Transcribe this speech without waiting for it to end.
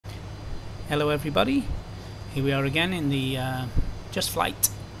Hello everybody, here we are again in the Just Flight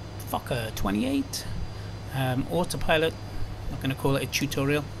Fokker 28 Autopilot. I'm not going to call it a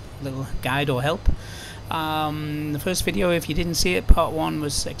tutorial, a little guide or help. The first video, if you didn't see it, part 1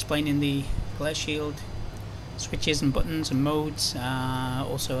 was explaining the glare shield, switches and buttons and modes,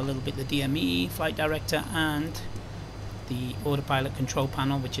 also a little bit the DME, flight director, and the autopilot control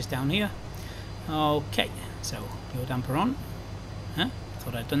panel, which is down here. Okay, so your damper on. Huh?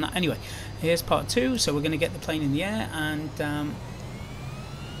 Thought I'd done that. Anyway, here's part 2. So we're going to get the plane in the air and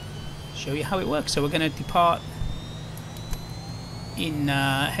show you how it works. So we're going to depart in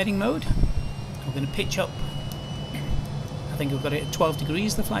heading mode. We're going to pitch up. I think we've got it at 12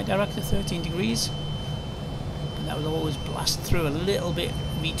 degrees, the flight director, 13 degrees. But that will always blast through a little bit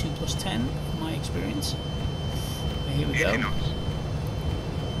V2 plus 10, in my experience. But here we go.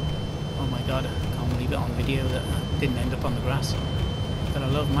 Oh my god, I can't believe it on video that I didn't end up on the grass. But I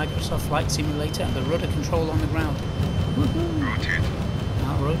love Microsoft Flight Simulator and the rudder control on the ground. Rotate.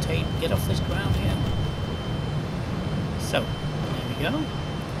 I'll rotate, get off this ground here. So, there we go.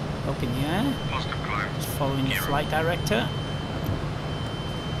 Up in the air. Just following the flight director.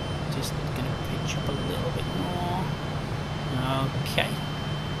 Just going to pitch up a little bit more. Okay.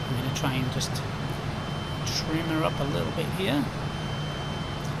 I'm going to try and just trim her up a little bit here.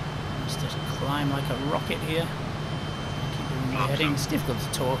 Let's just climb like a rocket here. Heading. It's difficult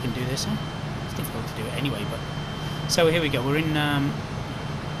to talk and do this, huh? It's difficult to do it anyway, but so here we go. We're in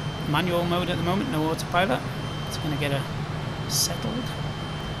manual mode at the moment, no autopilot. It's going to get her settled.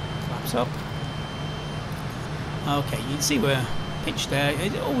 Flaps up. Okay, you can see we're pitched there.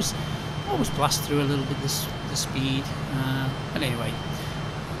 It always blasts through a little bit the speed, but anyway,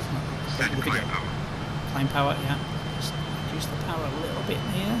 it's not the video. Climb power, yeah. Just reduce the power a little bit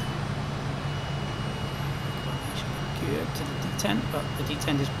here. Good to the D10, but the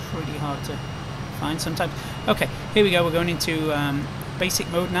D10 is pretty hard to find sometimes. Okay, here we go. We're going into basic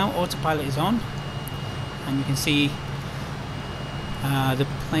mode now. Autopilot is on, and you can see the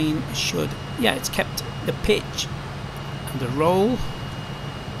plane should, yeah, it's kept the pitch and the roll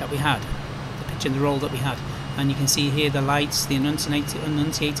that we had, and you can see here the lights, the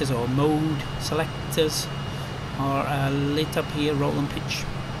annunciators or mode selectors are lit up here, roll and pitch,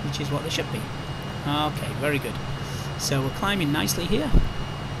 which is what they should be. Okay, very good. So we're climbing nicely here.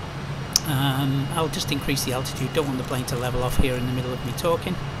 I'll just increase the altitude. Don't want the plane to level off here in the middle of me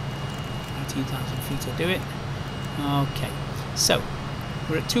talking. 18,000 feet will do it. Okay, so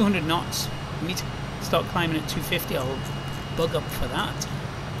we're at 200 knots. We need to start climbing at 250. I'll bug up for that.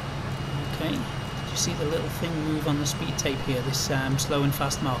 Okay, did you see the little thing move on the speed tape here? This slow and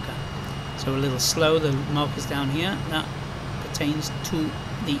fast marker. So a little slow, the marker's down here. That pertains to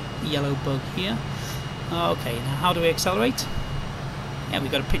the yellow bug here. Okay, now how do we accelerate? Yeah,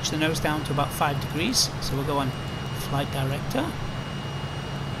 we've got to pitch the nose down to about 5 degrees. So we'll go on flight director.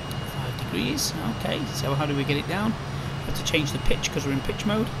 5 degrees. Okay, so how do we get it down? We have to change the pitch because we're in pitch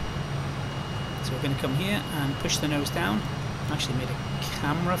mode. So we're going to come here and push the nose down. I actually made a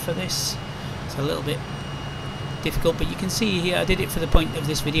camera for this. It's a little bit difficult, but you can see here, I did it for the point of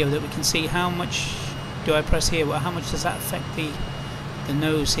this video, that we can see how much do I press here. Well, how much does that affect the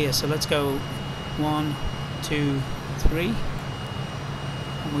nose here? So let's go 1, 2, 3,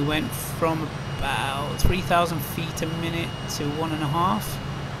 and we went from about 3,000 feet a minute to 1.5.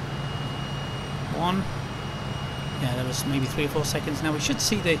 1. Yeah, that was maybe 3 or 4 seconds. Now we should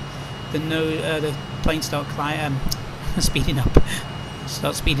see the plane start speeding up.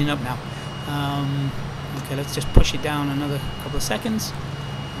 Start speeding up now. Okay, let's just push it down another couple of seconds.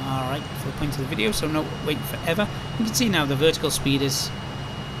 All right, for the point of the video, so I'm not waiting forever. You can see now the vertical speed is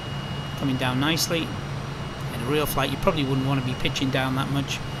coming down nicely. In a real flight you probably wouldn't want to be pitching down that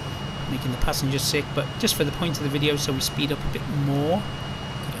much, making the passengers sick, but just for the point of the video, so we speed up a bit more.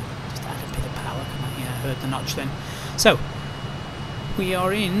 Just add a bit of power. Yeah, I heard the notch then. So we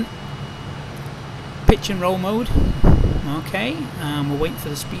are in pitch and roll mode. Okay, we're waiting for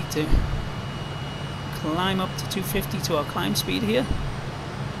the speed to climb up to 250 to our climb speed here.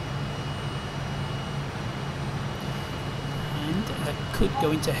 Could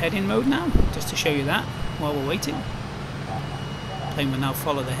go into heading mode now, just to show you that while we're waiting. Plane will now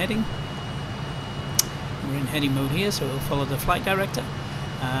follow the heading. We're in heading mode here, so it'll follow the flight director.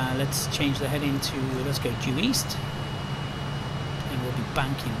 Let's change the heading to, let's go due east. And we'll be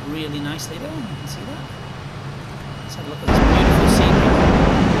banking really nicely there, you can see that. Let's have a look at this beautiful scenery,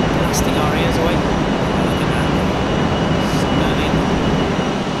 blasting our ears away. Look at that. Stunning.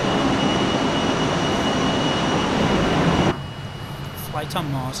 Flight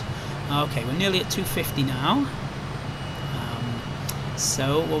on Mars. Okay, we're nearly at 250 now.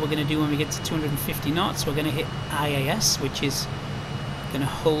 So what we're going to do when we get to 250 knots, we're going to hit IAS, which is going to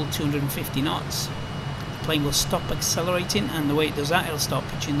hold 250 knots. The plane will stop accelerating, and the way it does that, it'll start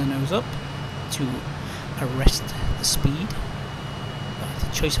pitching the nose up to arrest the speed.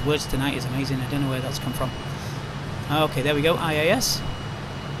 The choice of words tonight is amazing. I don't know where that's come from. Okay, there we go, IAS.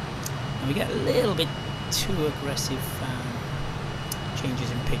 And we get a little bit too aggressive changes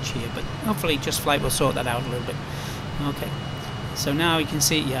in pitch here, but hopefully Just Flight will sort that out a little bit. Okay, so now you can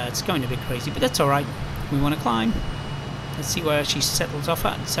see, yeah, it's going a bit crazy, but that's alright. We want to climb. Let's see where she settles off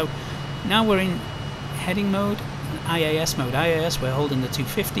at. So now we're in heading mode and IAS mode. IAS, we're holding the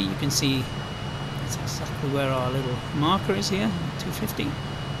 250. You can see that's exactly where our little marker is here, 250.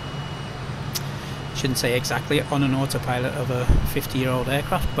 Shouldn't say exactly on an autopilot of a 50-year-old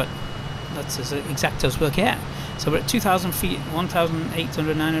aircraft, but that's as exact as we'll get. So we're at 2,000 feet,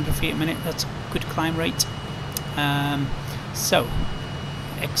 1,800, 900 feet a minute. That's a good climb rate. So,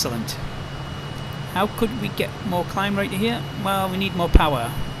 excellent. How could we get more climb rate here? Well, we need more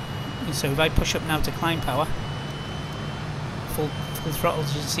power. So if I push up now to climb power, full throttle,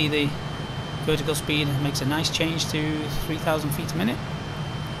 you can see the vertical speed makes a nice change to 3,000 feet a minute.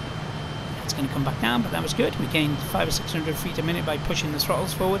 It's going to come back down, but that was good. We gained 500 or 600 feet a minute by pushing the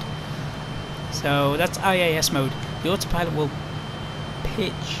throttles forward. So that's IAS mode. The autopilot will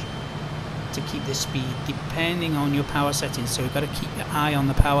pitch to keep this speed depending on your power settings. So you've got to keep your eye on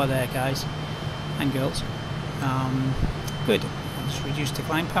the power there, guys and girls. Good. I'll just reduce to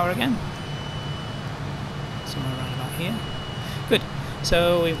climb power again. Somewhere around about here. Good.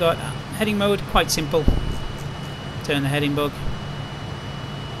 So we've got heading mode, quite simple. Turn the heading bug.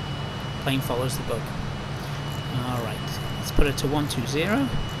 Plane follows the bug. Alright, let's put it to 120.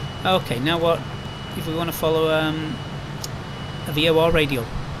 Okay, now what if we want to follow a VOR radial?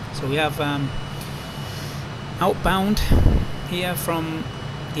 So we have outbound here from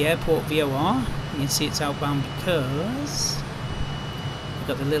the airport VOR. You can see it's outbound because we've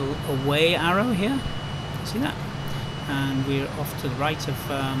got the little away arrow here. You see that? And we're off to the right of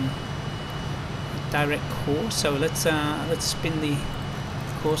direct course. So let's spin the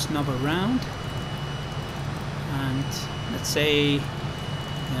course knob around, and let's say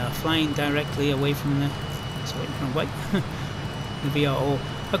flying directly away from the the VOR, or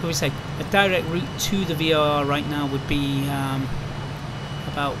how can we say a direct route to the VOR right now would be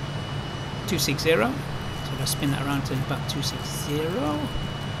about 260. So if I spin that around to about 260,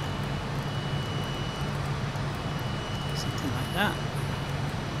 something like that.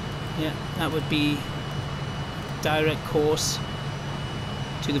 Yeah, that would be direct course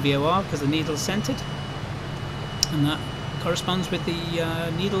to the VOR because the needle is centered, and that corresponds with the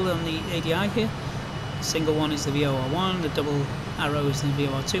needle on the ADI here. The single one is the VOR1, the double arrow is the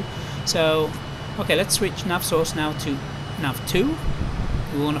VOR2. So, okay, let's switch nav source now to nav2.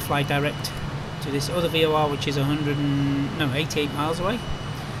 We want to fly direct to this other VOR, which is 88 miles away.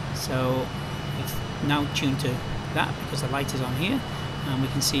 So we've now tuned to that because the light is on here, and we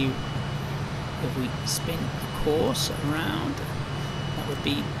can see if we spin the course around, that would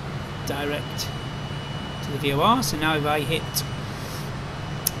be direct to the VOR. So now if I hit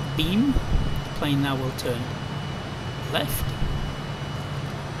beam, the plane now will turn left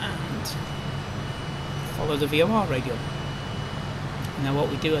and follow the VOR radial. Now what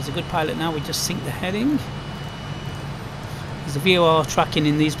we do as a good pilot now, we just sync the heading. Because the VOR tracking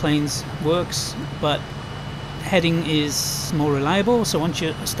in these planes works, but heading is more reliable, so once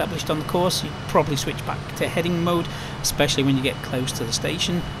you're established on the course, you probably switch back to heading mode, especially when you get close to the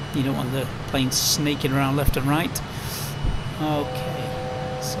station. You don't want the plane snaking around left and right.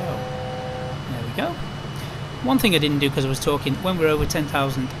 Okay, so there we go. One thing I didn't do because I was talking, when we're over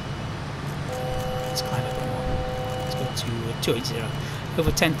 10,000, let's climb a bit more. Let's go to 280.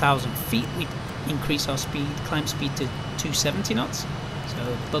 Over 10,000 feet, we increase our speed, climb speed to 270 knots.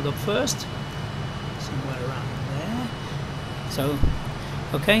 So bug up first, somewhere around there. So,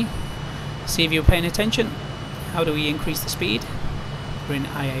 okay, see if you're paying attention. How do we increase the speed? We're in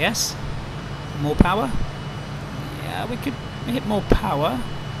IAS. More power. Yeah, we could hit more power,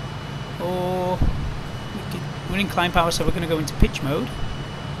 or we're in climb power, so we're going to go into pitch mode.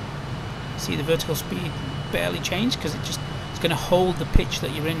 See the vertical speed barely change because it's going to hold the pitch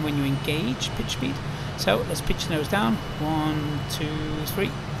that you're in when you engage pitch speed. So let's pitch the nose down. 1, 2, 3.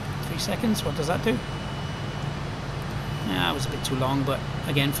 3 seconds. What does that do? Yeah, it was a bit too long, but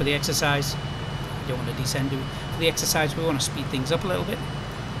again, for the exercise, we don't want to descend. For the exercise, we want to speed things up a little bit.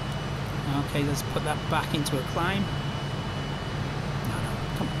 Okay, let's put that back into a climb. No,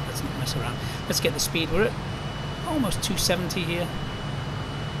 come on, let's not mess around. Let's get the speed. We're at almost 270 here.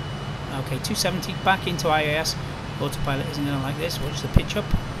 Okay, 270, back into IAS. Autopilot isn't going to like this. Watch the pitch up.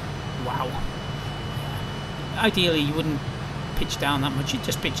 Wow. Ideally you wouldn't pitch down that much, you'd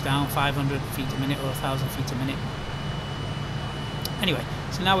just pitch down 500 feet a minute or 1,000 feet a minute. Anyway,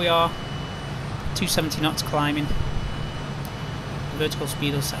 so now we are 270 knots climbing. The vertical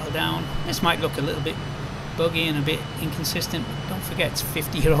speed will settle down. This might look a little bit buggy and a bit inconsistent, but don't forget it's a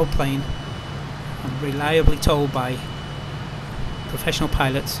 50-year-old plane. I'm reliably told by professional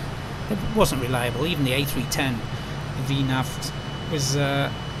pilots it wasn't reliable. Even the A310, the VNAV was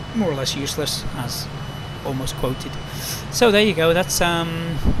more or less useless, as almost quoted. So there you go, that's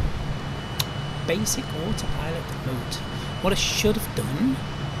basic autopilot mode. What I should have done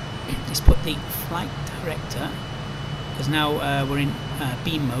is put the flight director, because now we're in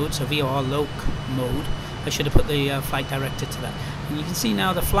beam mode, so VOR loc mode. I should have put the flight director to that. And you can see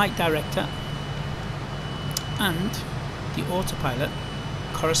now the flight director and the autopilot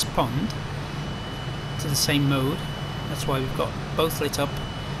correspond to the same mode. That's why we've got both lit up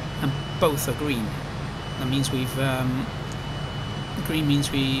and both are green. That means we've green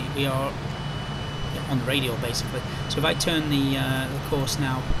means we are on the radial basically. So if I turn the course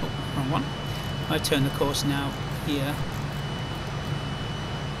now, oh, wrong one. If I turn the course now here,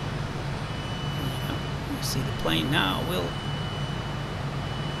 you see the plane now will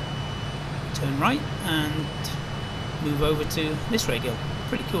turn right and move over to this radial.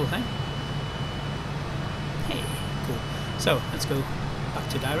 Pretty cool, hey? Hey, cool. So let's go back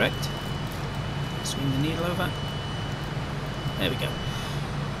to direct. Swing the needle over. There we go.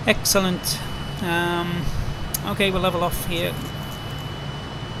 Excellent. Okay, we'll level off here.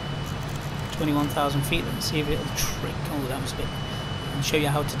 21,000 feet. Let's see if it'll trick. Oh, that was a bit. I'll show you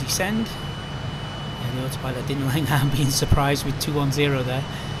how to descend. Yeah, the autopilot didn't like that. I'm being surprised with 210 there.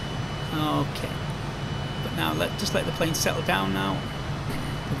 Okay. But now just let the plane settle down now.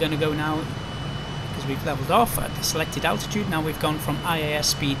 We're going to go now, because we've leveled off at the selected altitude. Now we've gone from IAS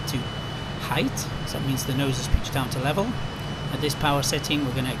speed to height, so that means the nose is pitched down to level. At this power setting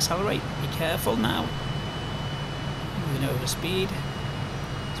we're going to accelerate. Be careful now. We're going to overspeed.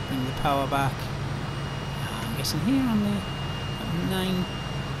 Let's bring the power back. I'm guessing here on the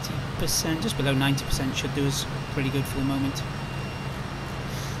 90%, just below 90% should do us pretty good for the moment.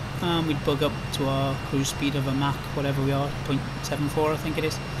 We'd bug up to our cruise speed of a Mach, whatever we are, 0.74 I think it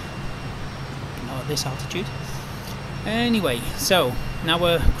is. Not at this altitude. Anyway, so now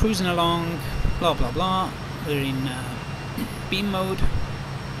we're cruising along, blah blah blah. We're in beam mode.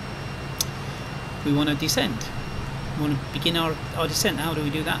 We want to descend. We want to begin our descent. How do we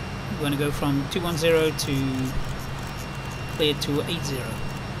do that? We're going to go from 210 to cleared to 80.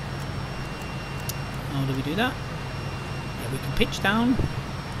 How do we do that? Yeah, we can pitch down,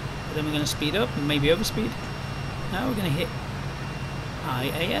 but then we're going to speed up and maybe overspeed. Now we're going to hit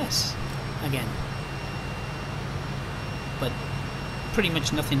IAS again. But pretty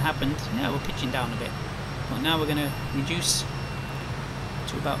much nothing happened. Yeah, we're pitching down a bit. But now we're going to reduce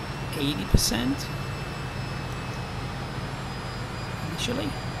to about 80% initially.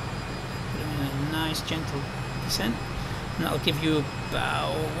 Put in a nice gentle descent. And that'll give you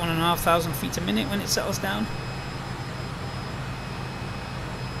about 1,500 feet a minute when it settles down.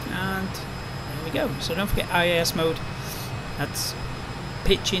 And there we go. So don't forget IAS mode. That's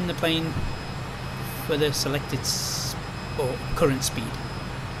pitching the plane for the selected or current speed,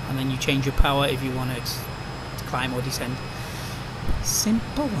 and then you change your power if you want to climb or descend.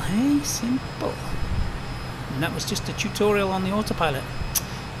 Simple, hey? Simple. And that was just a tutorial on the autopilot.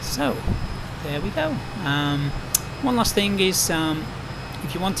 So there we go. One last thing is,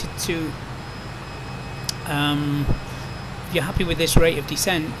 if you wanted to, if you're happy with this rate of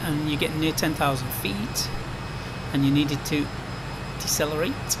descent and you're getting near 10,000 feet and you needed to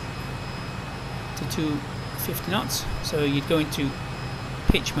decelerate to 250 knots, so you'd go into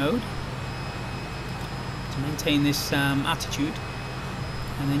pitch mode to maintain this attitude,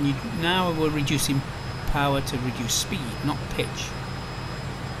 and then now we're reducing power to reduce speed, not pitch.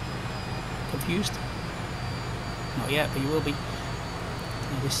 Confused? Not yet, but you will be.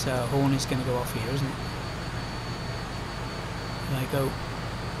 Now this horn is going to go off here, isn't it? There I go.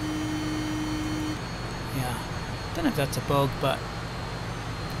 Yeah, don't know if that's a bug, but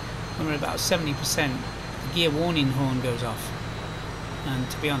when we're about 70%, the gear warning horn goes off. And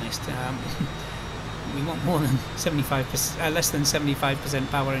to be honest, we want more than 75%, less than 75%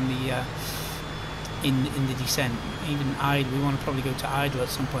 power in the in the descent. Even idle, we want to probably go to idle at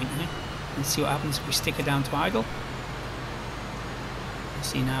some point here and see what happens if we stick it down to idle.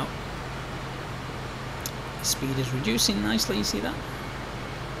 See now, the speed is reducing nicely. You see that?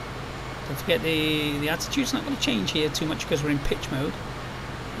 Don't forget the attitude's not going to change here too much because we're in pitch mode.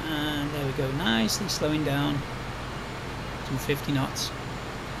 And there we go, nicely slowing down. 250 knots.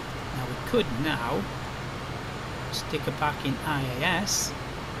 Now we could now stick it back in IAS,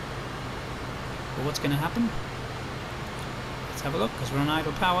 but what's going to happen? Let's have a look, because we're on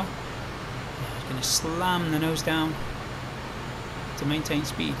idle power. Yeah, it's going to slam the nose down to maintain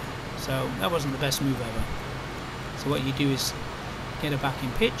speed, so that wasn't the best move ever. So what you do is get it back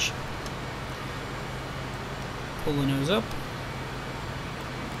in pitch, pull the nose up,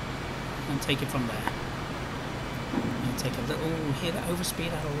 and take it from there. And take a little, hear that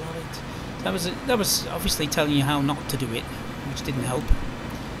overspeed, I love it. That was obviously telling you how not to do it, which didn't help.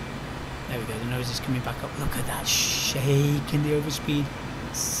 There we go, the nose is coming back up. Look at that shake in the overspeed.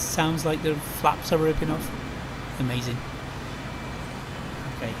 Sounds like the flaps are ripping off. Amazing.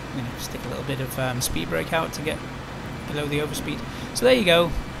 Okay, I'm going to stick a little bit of speed brake out to get below the overspeed. So there you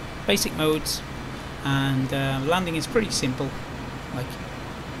go, basic modes, and landing is pretty simple, like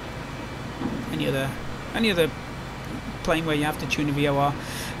any other plane where you have to tune a VOR.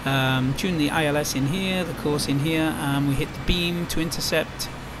 Tune the ILS in here, the course in here, we hit the beam to intercept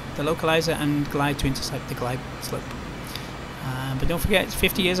the localizer and glide to intercept the glide slope. But don't forget, it's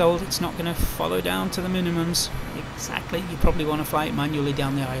 50 years old, it's not going to follow down to the minimums. Exactly, you probably want to fly it manually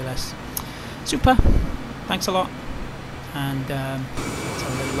down the ILS. Super, thanks a lot. And let's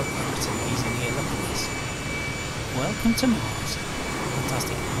have a little look at what's amazing here. Look at this. Welcome to Mars.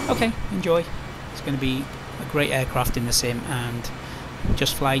 Fantastic. Okay, enjoy. It's going to be a great aircraft in the sim, and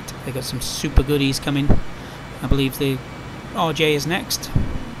Just Flight, they got some super goodies coming. I believe the RJ is next.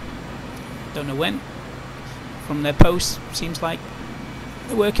 Don't know when. From their posts, seems like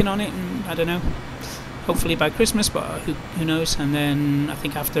they're working on it, and I don't know. Hopefully by Christmas, but who knows? And then I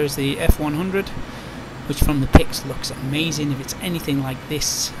think after is the F100, which from the pics looks amazing. If it's anything like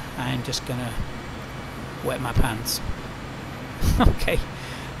this, I'm just gonna wet my pants. Okay.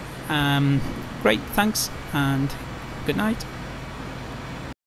 Great, thanks, and good night.